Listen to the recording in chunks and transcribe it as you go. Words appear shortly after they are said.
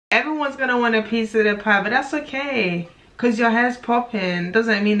Everyone's gonna want a piece of the pie, but that's okay. Cause your hair's popping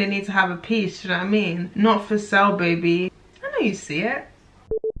doesn't mean they need to have a piece, you know what I mean? Not for sale, baby. I know you see it.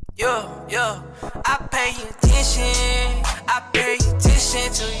 Yo, I pay attention. I pay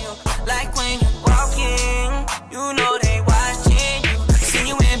attention to you. Like when you're walking, you know they watching you. See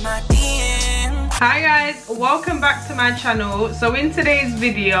you in my DM. Hi guys, welcome back to my channel. So in today's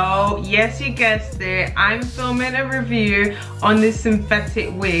video, yes, you guessed it, I'm filming a review on this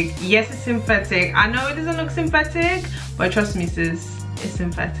synthetic wig. Yes, it's synthetic. I know it doesn't look synthetic, but trust me sis, it's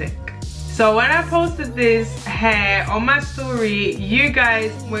synthetic. So when I posted this hair on my story, you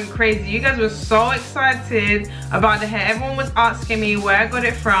guys went crazy. You guys were so excited about the hair. Everyone was asking me where I got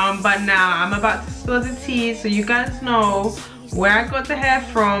it from, but now I'm about to spill the tea so you guys know where I got the hair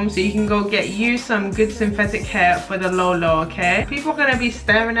from, so you can go get you some good synthetic hair for the low, okay? People are gonna be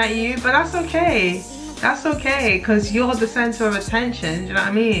staring at you, but that's okay. That's okay, because you're the center of attention, do you know what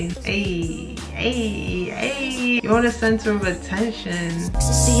I mean? Hey, hey, hey, you're the center of attention.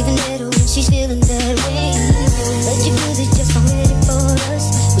 She's feeling that way. Let you use it just ready for us.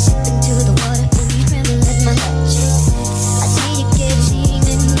 We step into the water and we tremble at my I see you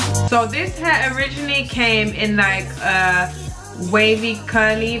getting. So this hair originally came in like a wavy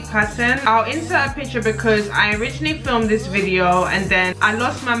curly pattern. I'll insert a picture because I originally filmed this video and then I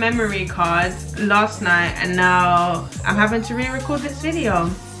lost my memory card last night and now I'm having to re-record this video.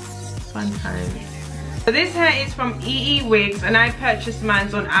 Fun time. So this hair is from Eewigs and I purchased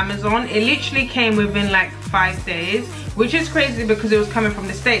mine on Amazon. It literally came within like 5 days, which is crazy because it was coming from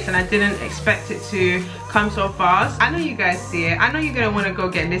the States and I didn't expect it to come so fast. I know you guys see it. I know you're gonna want to go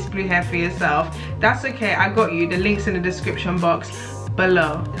get this blue hair for yourself. That's okay, I got you. The link's in the description box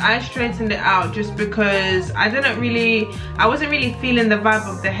below. I straightened it out just because I wasn't really feeling the vibe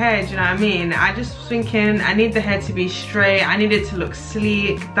of the hair, do you know what I mean? I just was thinking I need the hair to be straight, I need it to look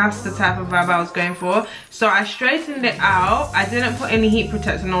sleek. That's the type of vibe I was going for. So I straightened it out. I didn't put any heat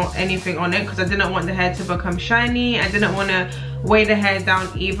protectant or anything on it because I didn't want the hair to become shiny. I didn't want to weigh the hair down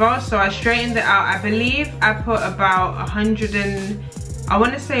either. So I straightened it out. I believe I put about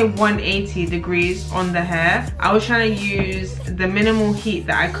 180 degrees on the hair. I was trying to use the minimal heat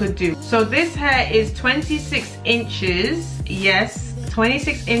that I could do. So this hair is 26 inches. Yes,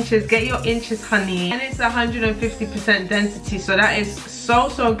 26 inches. Get your inches, honey. And it's 150% density. So that is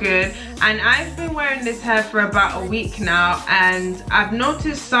so good. And I've been wearing this hair for about a week now and I've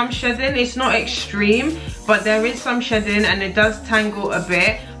noticed some shedding. It's not extreme, but there is some shedding and it does tangle a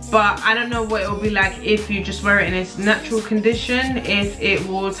bit. But I don't know what it will be like if you just wear it in its natural condition, if it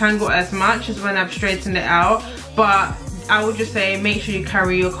will tangle as much as when I've straightened it out. But I would just say make sure you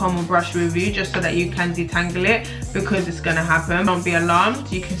carry your comb or brush with you just so that you can detangle it, because it's gonna happen. Don't be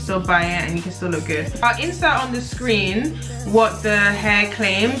alarmed, you can still buy it and you can still look good. I'll insert on the screen what the hair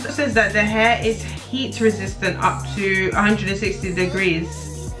claims. It says that the hair is heat resistant up to 160 degrees.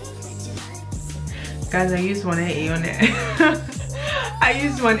 Guys, I used 180 on it. I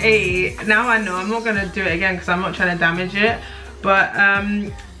used 180. Now I know I'm not gonna do it again because I'm not trying to damage it. But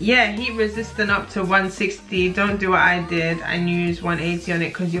yeah, heat resistant up to 160. Don't do what I did and use 180 on it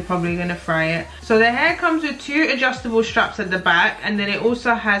because you're probably gonna fry it. So the hair comes with 2 adjustable straps at the back and then it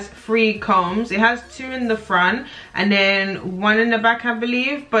also has 3 combs. It has 2 in the front and then 1 in the back, I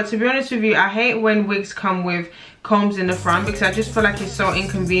believe. But to be honest with you, I hate when wigs come with combs in the front because I just feel like it's so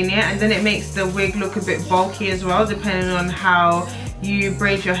inconvenient, and then it makes the wig look a bit bulky as well depending on how you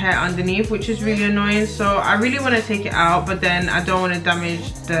braid your hair underneath, which is really annoying. So I really want to take it out, but then I don't want to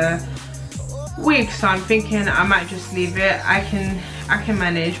damage the wig, so I'm thinking I might just leave it. I can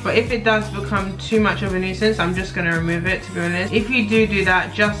manage, but if it does become too much of a nuisance, I'm just gonna remove it, to be honest. If you do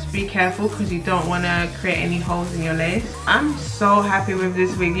that, just be careful because you don't want to create any holes in your lace. I'm so happy with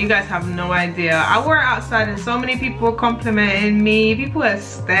this wig, you guys have no idea. I wore it outside and so many people were complimenting me. People were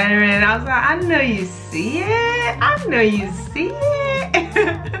staring. I was like, I know you see it, I know you see it.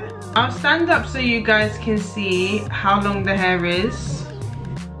 I'll stand up so you guys can see how long the hair is.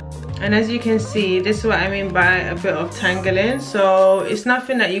 And as you can see, this is what I mean by a bit of tangling. So it's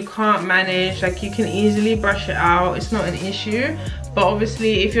nothing that you can't manage. Like, you can easily brush it out, it's not an issue. But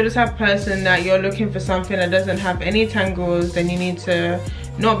obviously if you're the type of person that you're looking for something that doesn't have any tangles, then you need to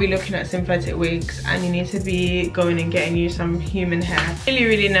not be looking at synthetic wigs and you need to be going and getting you some human hair.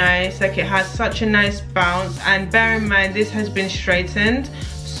 Really nice. Like, it has such a nice bounce, and bear in mind this has been straightened,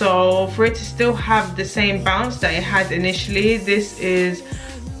 so for it to still have the same bounce that it had initially, this is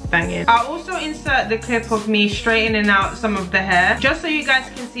banging. I'll also insert the clip of me straightening out some of the hair just so you guys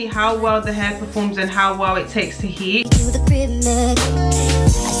can see how well the hair performs and how well it takes to heat.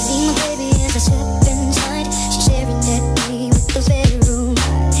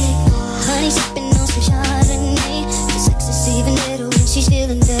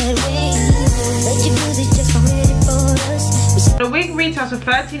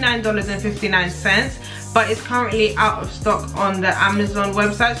 $39.59, but it's currently out of stock on the Amazon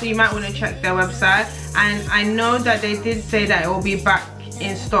website, so you might want to check their website. And I know that they did say that it will be back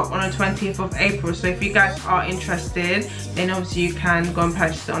in stock on the 20th of April, so if you guys are interested, then obviously you can go and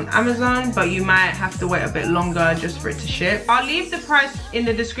purchase it on Amazon, but you might have to wait a bit longer just for it to ship. I'll leave the price in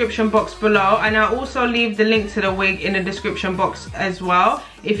the description box below, and I'll also leave the link to the wig in the description box as well,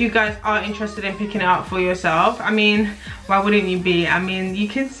 if you guys are interested in picking it up for yourself. I mean, why wouldn't you be? I mean, you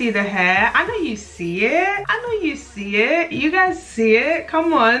can see the hair. I know you see it. I know you see it. You guys see it.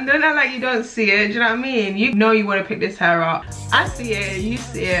 Come on, don't act like you don't see it. Do you know what I mean? You know you want to pick this hair up. I see it. You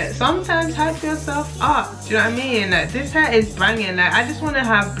see it. Sometimes hype yourself up. Do you know what I mean? Like, this hair is banging. Like, I just want to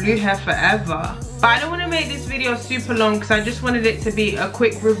have blue hair forever. But I don't want to make this video super long because I just wanted it to be a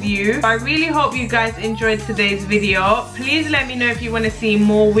quick review. I really hope you guys enjoyed today's video. Please let me know if you want to see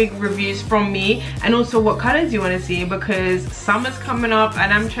more wig reviews from me, and also what colors you want to see, because summer's coming up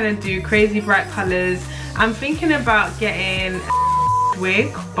and I'm trying to do crazy bright colors. I'm thinking about getting a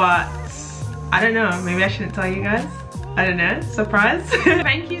wig, but I don't know, maybe I shouldn't tell you guys. I don't know, surprise.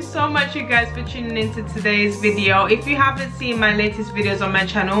 Thank you so much, you guys, for tuning into today's video. If you haven't seen my latest videos on my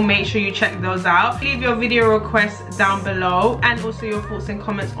channel, make sure you check those out. Leave your video requests down below, and also your thoughts and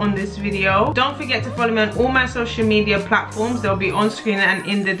comments on this video. Don't forget to follow me on all my social media platforms. They'll be on screen and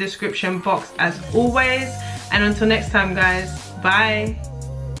in the description box as always. And until next time, guys, bye.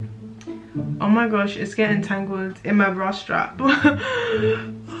 Oh my gosh, it's getting tangled in my bra strap.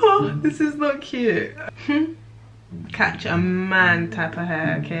 Oh, this is not cute. Catch a man type of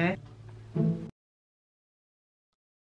hair, okay?